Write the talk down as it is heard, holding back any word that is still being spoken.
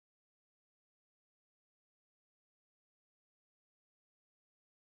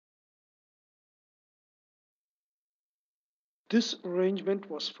This arrangement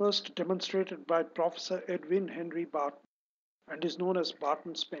was first demonstrated by Professor Edwin Henry Barton and is known as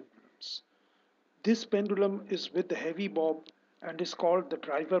Barton's pendulums. This pendulum is with the heavy bob and is called the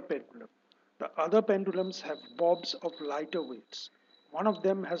driver pendulum. The other pendulums have bobs of lighter weights. One of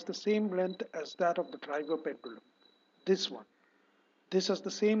them has the same length as that of the driver pendulum. This one. This has the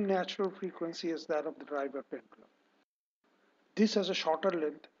same natural frequency as that of the driver pendulum. This has a shorter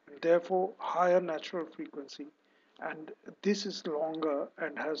length and therefore higher natural frequency, and this is longer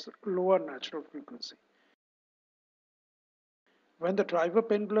and has lower natural frequency. When the driver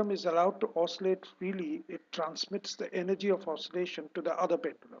pendulum is allowed to oscillate freely, it transmits the energy of oscillation to the other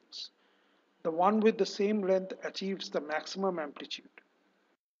pendulums. The one with the same length achieves the maximum amplitude.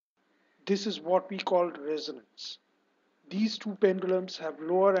 This is what we call resonance. These two pendulums have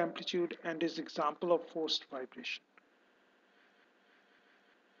lower amplitude and is example of forced vibration.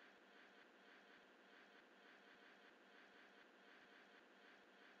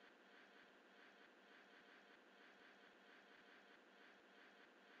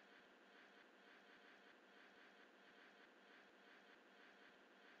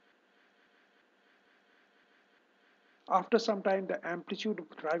 After some time, the amplitude of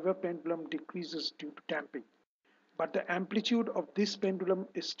the driver pendulum decreases due to damping, but the amplitude of this pendulum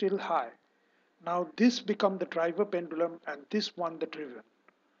is still high. Now this becomes the driver pendulum and this one the driven.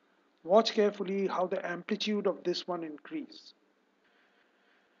 Watch carefully how the amplitude of this one increases.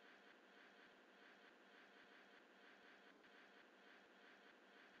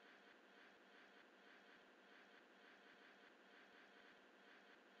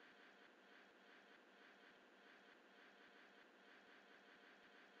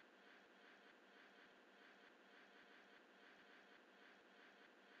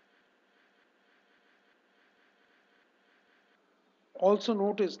 Also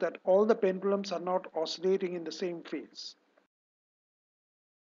notice that all the pendulums are not oscillating in the same phase.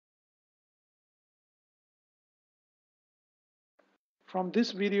 From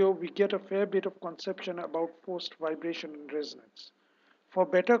this video, we get a fair bit of conception about forced vibration and resonance. For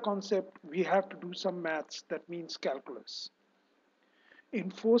better concept, we have to do some maths, that means calculus. In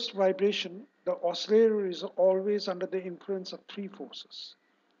forced vibration, the oscillator is always under the influence of three forces.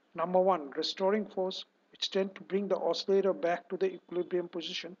 Number one, restoring force, which tend to bring the oscillator back to the equilibrium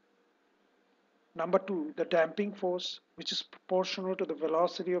position. Number two, the damping force, which is proportional to the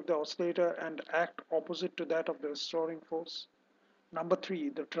velocity of the oscillator and act opposite to that of the restoring force. Number three,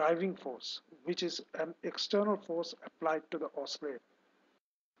 the driving force, which is an external force applied to the oscillator.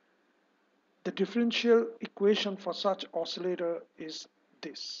 The differential equation for such oscillator is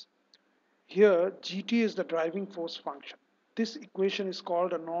this. Here, Gt is the driving force function. This equation is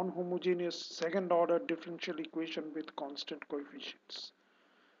called a non-homogeneous second-order differential equation with constant coefficients.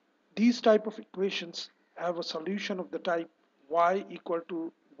 These type of equations have a solution of the type y equal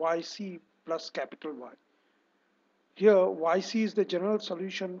to yc plus capital Y. Here, yc is the general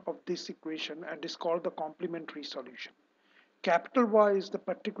solution of this equation and is called the complementary solution. Capital Y is the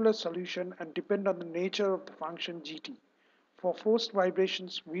particular solution and depend on the nature of the function gt. For forced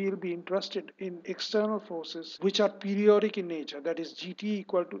vibrations, we will be interested in external forces which are periodic in nature, that is gt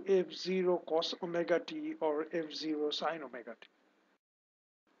equal to f0 cos omega t or f0 sin omega t.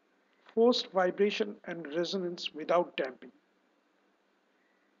 Forced vibration and resonance without damping.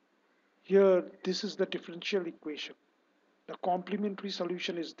 Here, this is the differential equation. The complementary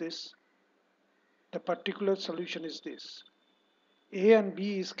solution is this. The particular solution is this. A and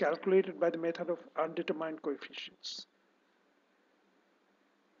B is calculated by the method of undetermined coefficients.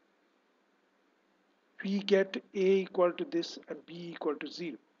 We get A equal to this and B equal to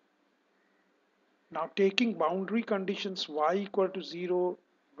 0. Now taking boundary conditions y equal to 0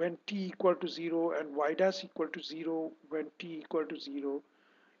 when t equal to 0 and y dash equal to 0 when t equal to 0,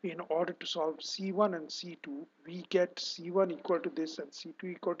 in order to solve C1 and C2, we get C1 equal to this and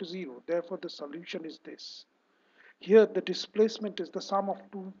C2 equal to 0. Therefore, the solution is this. Here, the displacement is the sum of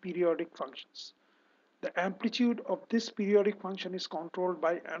two periodic functions. The amplitude of this periodic function is controlled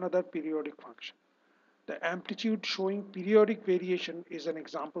by another periodic function. The amplitude showing periodic variation is an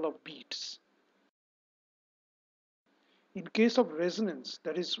example of beats. In case of resonance,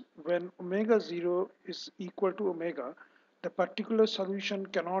 that is when omega 0 is equal to omega, the particular solution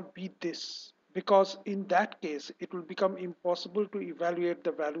cannot be this, because in that case it will become impossible to evaluate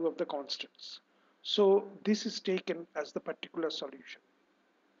the value of the constants. So this is taken as the particular solution.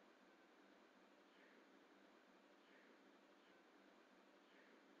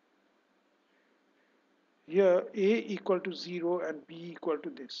 Here A equal to 0 and B equal to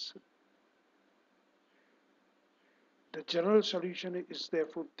this. The general solution is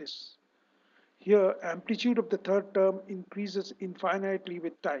therefore this. Here, amplitude of the third term increases infinitely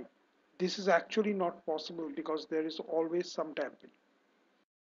with time. This is actually not possible because there is always some damping.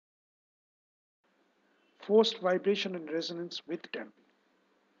 Forced vibration and resonance with damping.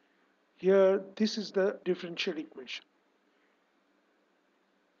 Here, this is the differential equation.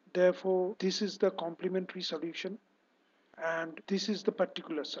 Therefore, this is the complementary solution and this is the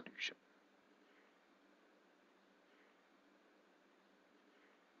particular solution.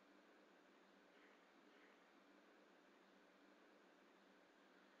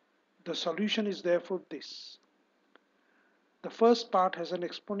 The solution is therefore this. The first part has an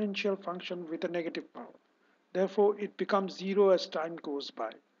exponential function with a negative power. Therefore, it becomes zero as time goes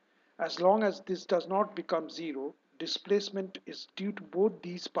by. As long as this does not become zero, displacement is due to both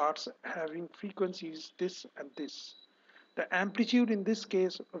these parts having frequencies this and this. The amplitude in this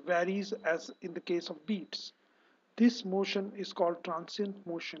case varies as in the case of beats. This motion is called transient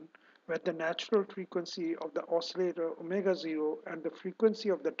motion, where the natural frequency of the oscillator omega 0 and the frequency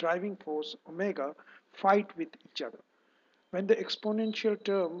of the driving force omega fight with each other. When the exponential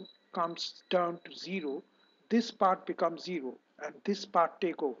term comes down to zero, this part becomes zero and this part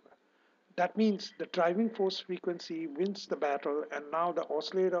take over. That means the driving force frequency wins the battle and now the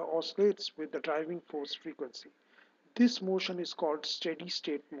oscillator oscillates with the driving force frequency. This motion is called steady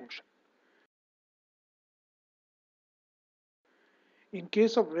state motion. In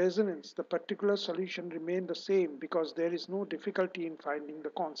case of resonance, the particular solution remains the same because there is no difficulty in finding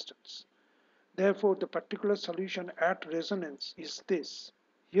the constants. Therefore, the particular solution at resonance is this.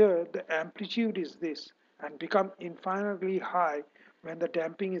 Here, the amplitude is this and become infinitely high when the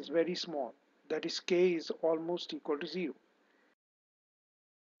damping is very small, that is k is almost equal to 0.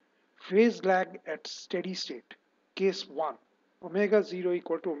 Phase lag at steady state. Case 1. Omega 0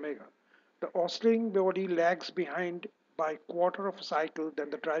 equal to omega. The oscillating body lags behind by quarter of a cycle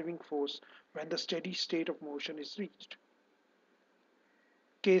than the driving force when the steady state of motion is reached.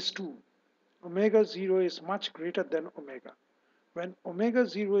 Case 2. Omega 0 is much greater than omega. When omega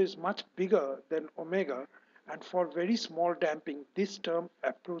 0 is much bigger than omega, and for very small damping, this term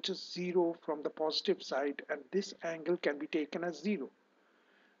approaches 0 from the positive side and this angle can be taken as 0.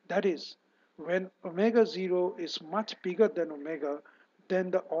 That is, when omega 0 is much bigger than omega,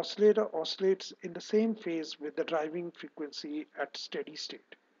 then the oscillator oscillates in the same phase with the driving frequency at steady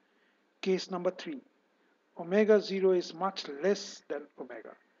state. Case number 3. Omega 0 is much less than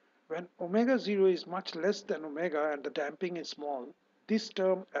omega. When omega 0 is much less than omega and the damping is small, this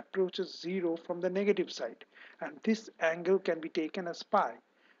term approaches 0 from the negative side and this angle can be taken as pi.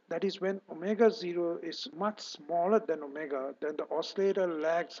 That is, when omega 0 is much smaller than omega, then the oscillator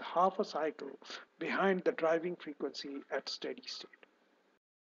lags half a cycle behind the driving frequency at steady state.